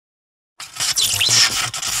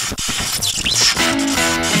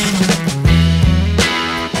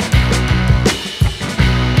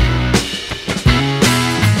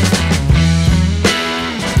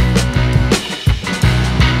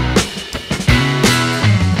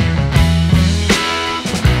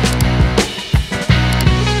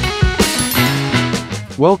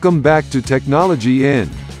Welcome back to Technology In.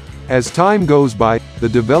 As time goes by, the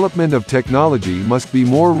development of technology must be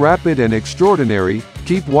more rapid and extraordinary.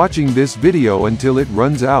 Keep watching this video until it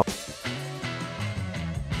runs out.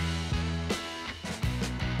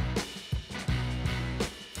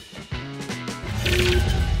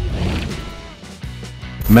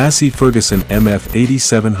 Massey Ferguson MF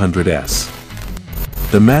 8700S.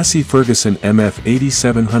 The Massey Ferguson MF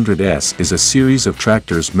 8700S is a series of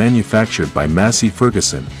tractors manufactured by Massey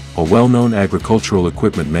Ferguson, a well-known agricultural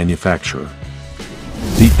equipment manufacturer.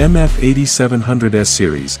 The MF 8700S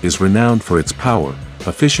series is renowned for its power,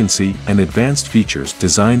 efficiency, and advanced features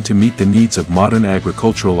designed to meet the needs of modern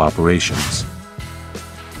agricultural operations.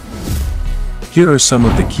 Here are some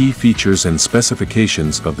of the key features and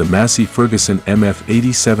specifications of the Massey Ferguson MF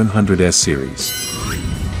 8700S series.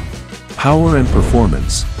 Power and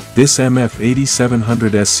performance. This MF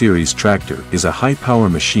 8700S series tractor is a high-power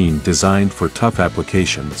machine designed for tough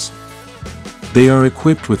applications. They are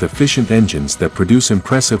equipped with efficient engines that produce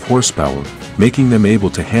impressive horsepower, making them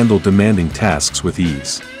able to handle demanding tasks with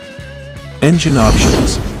ease. Engine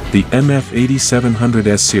options. The MF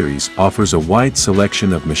 8700S series offers a wide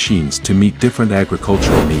selection of machines to meet different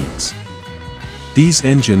agricultural needs. These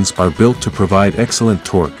engines are built to provide excellent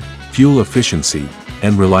torque, fuel efficiency,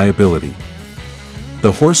 and reliability.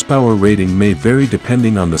 The horsepower rating may vary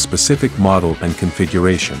depending on the specific model and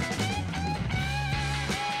configuration.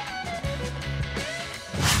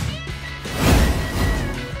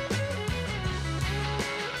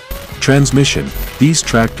 Transmission. These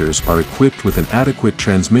tractors are equipped with an adequate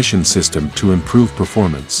transmission system to improve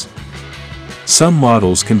performance. Some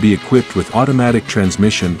models can be equipped with automatic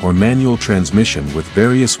transmission or manual transmission with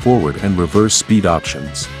various forward and reverse speed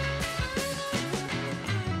options.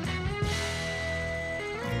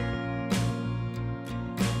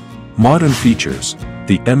 Modern features.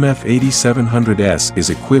 The MF 8700S is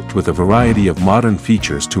equipped with a variety of modern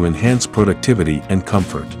features to enhance productivity and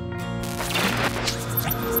comfort.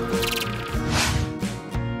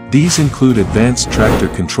 These include advanced tractor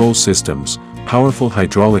control systems, powerful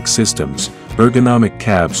hydraulic systems, ergonomic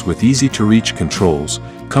cabs with easy-to-reach controls,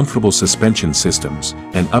 comfortable suspension systems,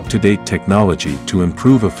 and up-to-date technology to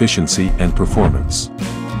improve efficiency and performance.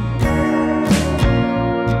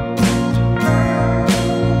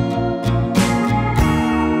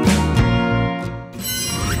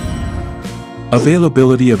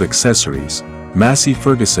 Availability of accessories. Massey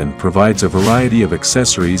Ferguson provides a variety of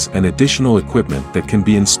accessories and additional equipment that can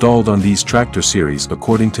be installed on these tractor series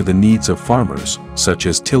according to the needs of farmers, such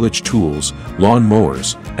as tillage tools, lawn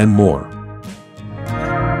mowers, and more.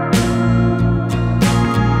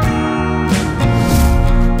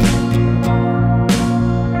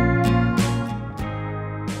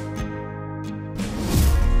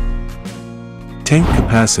 Tank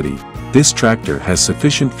capacity. This tractor has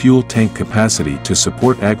sufficient fuel tank capacity to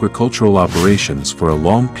support agricultural operations for a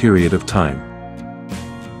long period of time.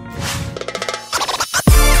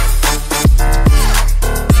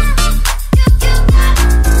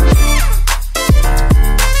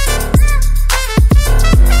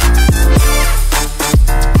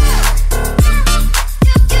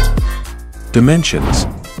 Dimensions.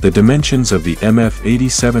 The dimensions of the MF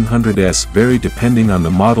 8700S vary depending on the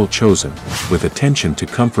model chosen, with attention to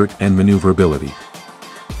comfort and maneuverability.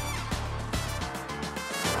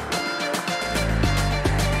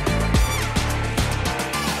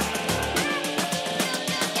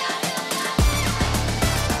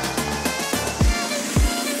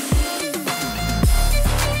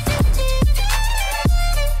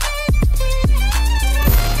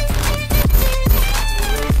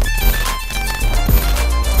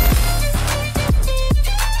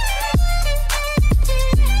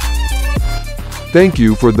 Thank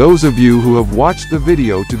you for those of you who have watched the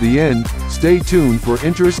video to the end. Stay tuned for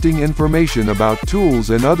interesting information about tools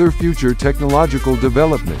and other future technological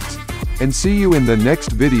developments. And see you in the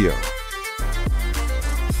next video.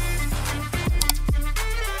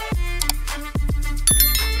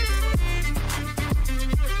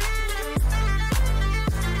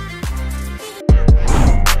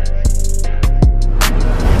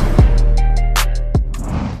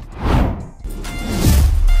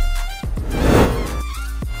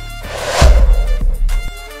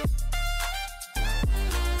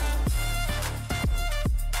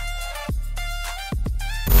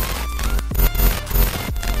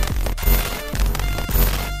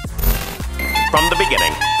 From the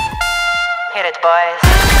beginning. Hit it, boys.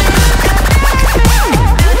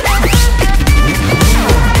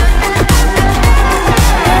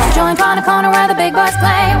 Joint on a corner where the big boys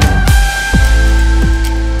play.